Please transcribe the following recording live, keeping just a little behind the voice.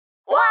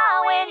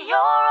when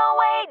you're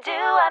away, do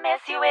I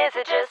miss you? Is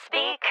it just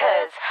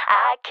because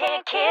I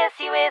can't kiss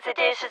you? Is it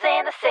dishes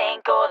in the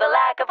sink or the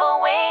lack of a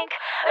wink?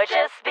 Or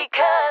just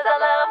because I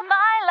love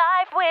my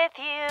life with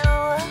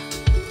you?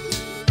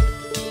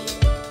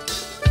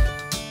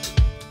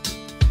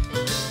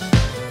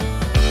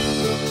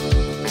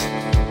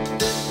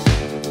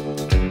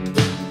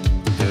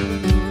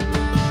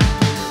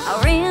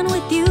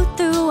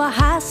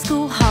 High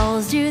school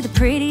halls, you're the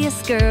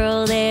prettiest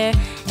girl there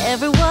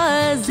ever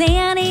was.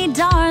 Annie,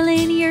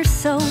 darling, you're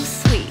so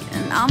sweet,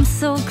 and I'm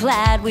so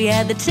glad we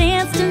had the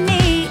chance to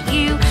meet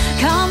you.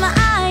 Caught my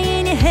eye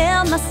and you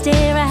held my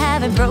stare. I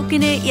haven't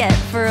broken it yet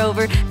for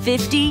over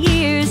 50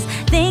 years.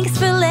 Thanks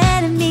for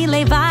letting me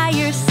lay by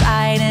your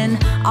side, and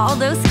all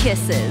those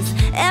kisses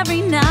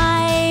every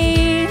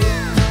night.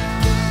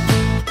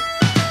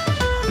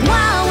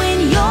 Wow,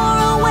 when you're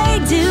away,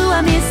 do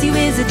I miss you?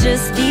 Is it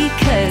just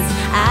because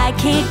I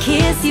can't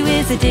kiss you?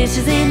 Is it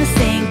dishes in the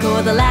sink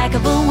or the lack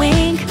of a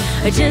wink?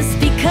 Or just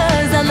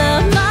because I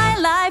love my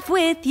life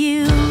with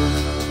you?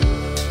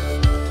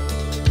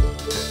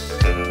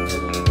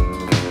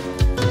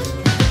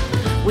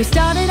 We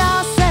started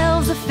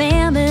ourselves a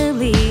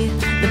family.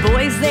 The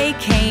boys, they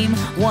came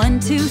 1,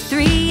 2,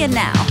 3, and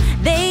now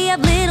they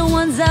have little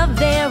ones of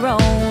their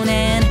own,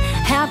 and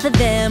half of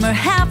them are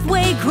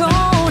halfway grown.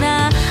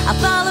 I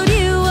followed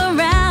you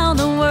around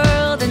the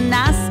world, and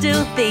I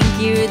still think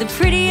you're the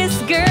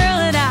prettiest girl.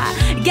 And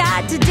I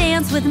got to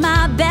dance with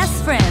my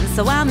best friend,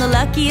 so I'm the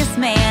luckiest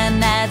man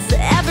that's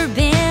ever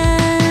been.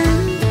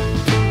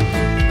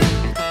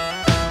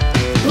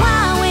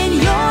 Why, when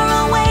you're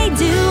away,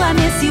 do I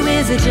miss you?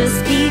 Is it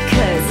just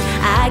because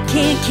I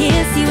can't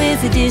kiss you?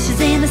 Is it dishes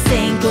in the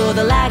sink or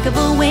the lack of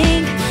a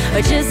wink?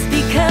 Or just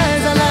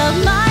because I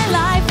love my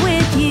life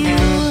with you?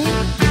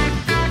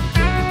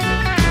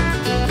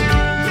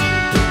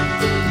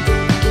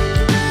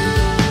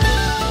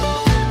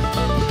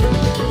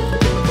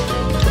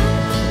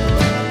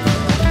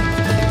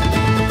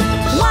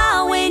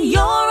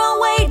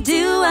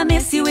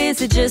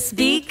 Is it just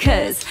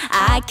because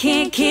I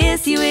can't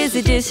kiss you? Is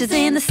it dishes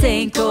in the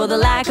sink or the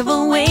lack of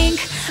a wink?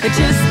 Or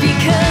just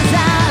because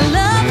I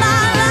love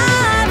my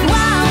life?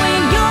 Why,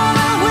 when you're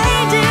away,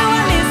 do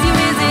I miss you?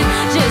 Is it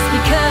just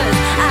because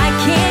I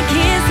can't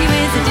kiss you?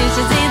 Is it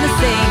dishes in the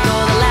sink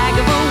or the lack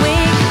of a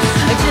wink?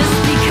 Or just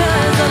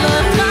because I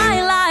love my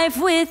life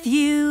with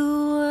you?